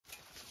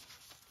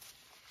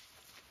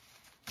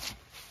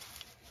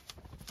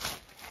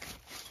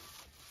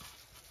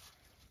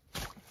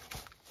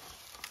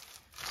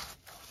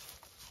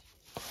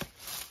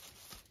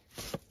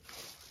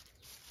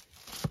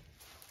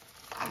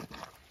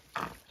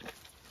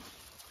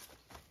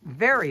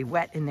very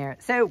wet in there.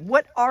 So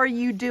what are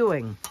you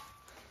doing?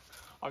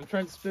 I'm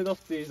trying to split up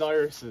these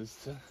irises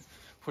to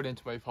put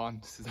into my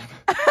pond.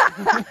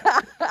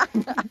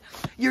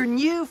 Your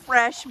new,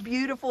 fresh,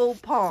 beautiful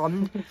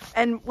pond.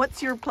 And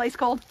what's your place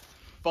called?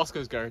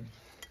 Bosco's garden.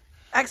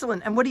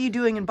 Excellent. And what are you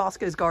doing in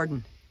Bosco's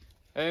garden?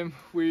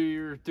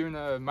 We're doing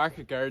a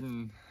market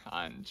garden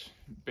and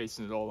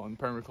basing it all on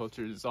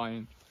permaculture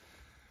design.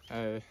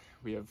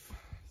 We have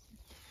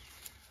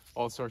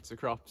all sorts of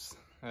crops,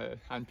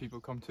 and people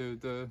come to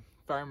the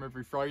farm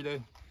every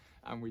Friday,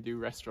 and we do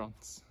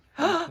restaurants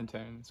in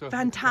town as well.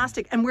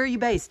 Fantastic. And where are you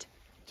based?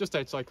 Just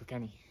outside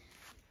Kilkenny.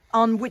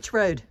 On which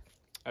road?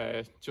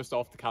 Just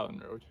off the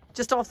Callan Road.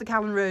 Just off the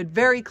Callan Road,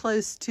 very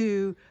close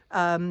to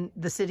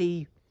the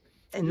city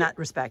in that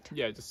respect.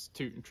 Yeah, just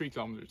 3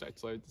 kilometres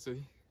outside the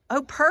city.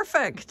 Oh,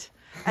 perfect.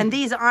 And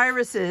these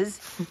irises,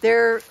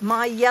 they're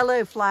my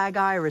yellow flag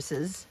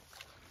irises,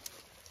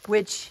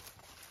 which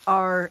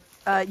are,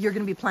 you're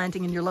going to be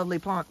planting in your lovely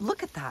plant.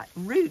 Look at that,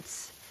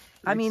 roots.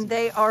 I mean,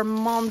 they are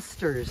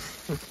monsters.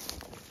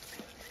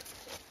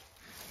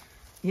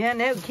 Yeah,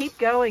 no, keep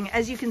going.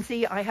 As you can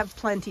see, I have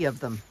plenty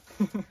of them.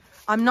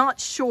 I'm not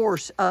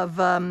short of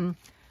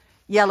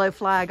yellow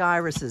flag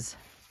irises.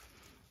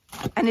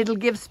 And it'll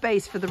give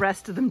space for the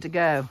rest of them to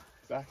go.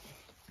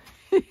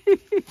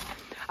 Exactly.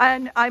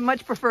 And I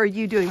much prefer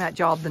you doing that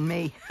job than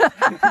me.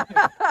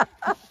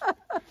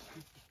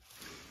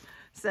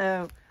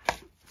 So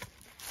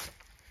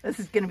this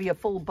is going to be a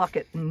full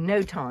bucket in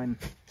no time.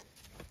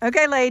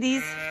 Okay,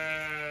 ladies.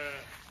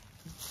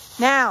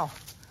 Now,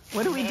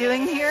 what are we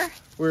doing here?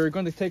 We're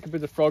going to take a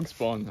bit of frog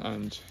spawn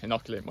and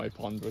inoculate my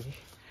pond with it.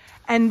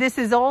 And this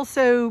is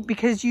also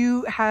because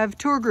you have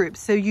tour groups,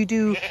 so you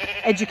do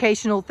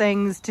educational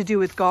things to do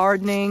with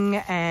gardening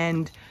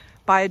and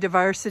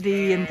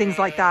biodiversity and things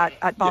like that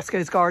at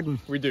Bosco's garden.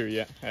 We do,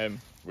 yeah.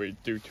 We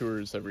do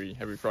tours every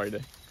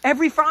Friday.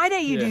 Every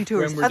Friday you do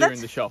tours? When we're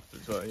doing the shop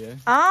as well, yeah.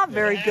 Ah,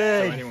 very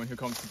good. So anyone who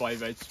comes to buy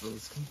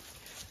vegetables can...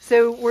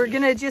 So we're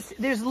gonna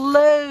there's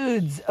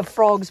loads of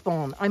frog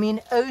spawn. I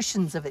mean,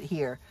 oceans of it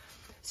here.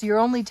 So you're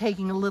only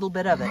taking a little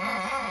bit of it.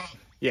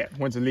 Yeah,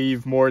 want to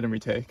leave more than we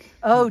take.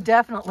 Oh,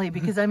 definitely,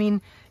 because I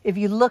mean, if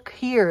you look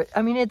here,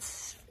 I mean,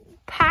 it's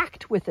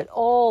packed with it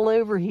all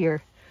over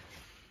here.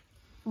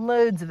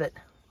 Loads of it.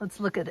 Let's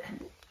look at it.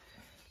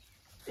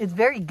 It's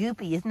very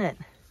goopy, isn't it?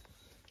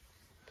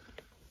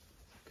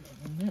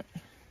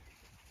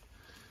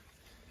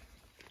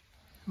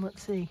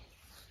 Let's see.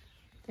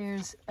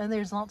 There's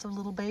lots of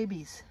little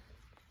babies.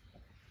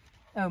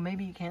 Oh,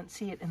 maybe you can't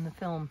see it in the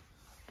film.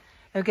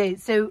 Okay,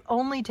 so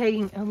only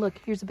taking, oh look,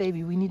 here's a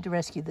baby. We need to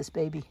rescue this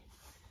baby.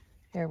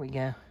 There we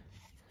go.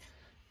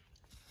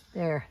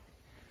 There.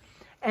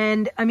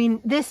 And I mean,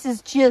 this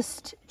is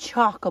just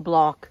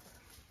chock-a-block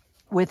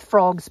with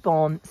frog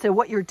spawn. So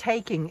what you're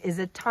taking is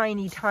a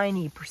tiny,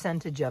 tiny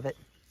percentage of it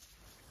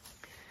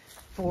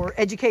for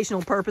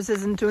educational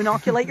purposes and to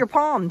inoculate your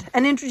pond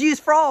and introduce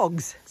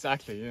frogs.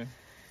 Exactly, yeah.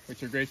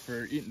 Which are great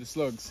for eating the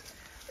slugs.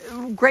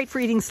 Great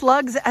for eating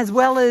slugs as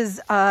well as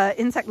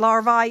insect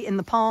larvae in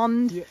the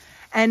pond. Yeah.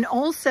 And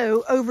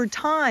also over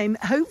time,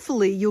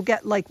 hopefully you'll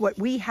get like what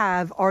we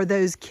have are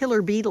those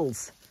killer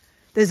beetles.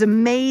 Those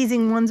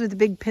amazing ones with the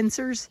big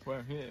pincers. Wow,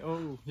 yeah.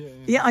 Oh, yeah, yeah.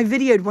 Yeah, I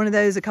videoed one of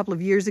those a couple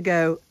of years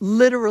ago,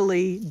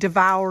 literally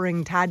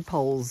devouring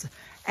tadpoles.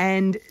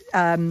 And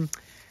what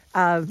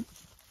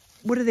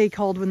are they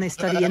called when they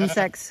study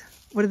insects?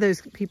 What are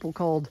those people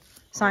called?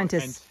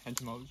 Scientists.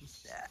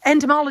 Entomologists.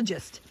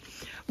 Entomologist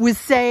was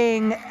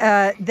saying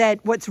that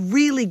what's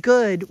really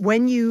good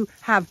when you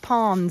have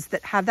ponds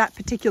that have that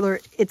particular,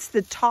 it's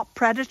the top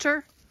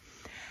predator.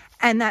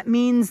 And that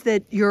means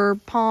that your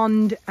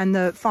pond and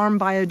the farm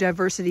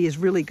biodiversity is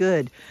really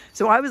good.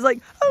 So I was like,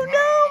 oh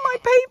no,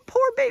 my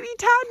poor baby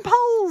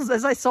tadpoles,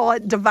 as I saw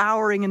it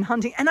devouring and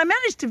hunting. And I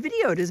managed to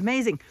video it. It was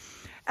amazing.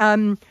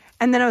 And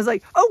then I was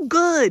like, oh,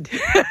 good.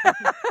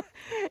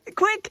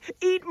 Quick,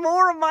 eat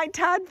more of my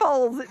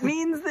tadpoles. It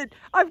means that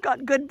I've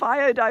got good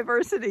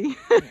biodiversity.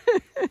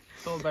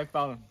 It's all about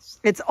balance.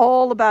 It's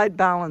all about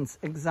balance,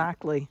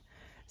 exactly.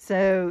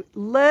 So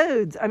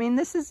loads. I mean,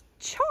 this is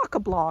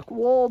chock-a-block,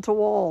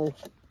 wall-to-wall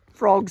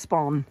frog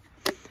spawn.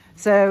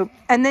 So,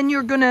 and then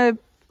you're going to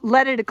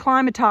let it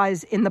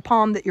acclimatize in the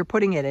pond that you're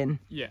putting it in.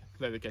 Yeah,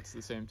 let it get to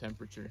the same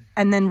temperature.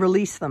 And then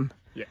release them.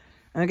 Yeah.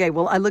 Okay,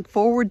 well, I look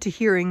forward to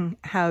hearing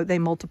how they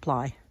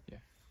multiply. Yeah,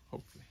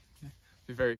 hopefully. Yeah. Be very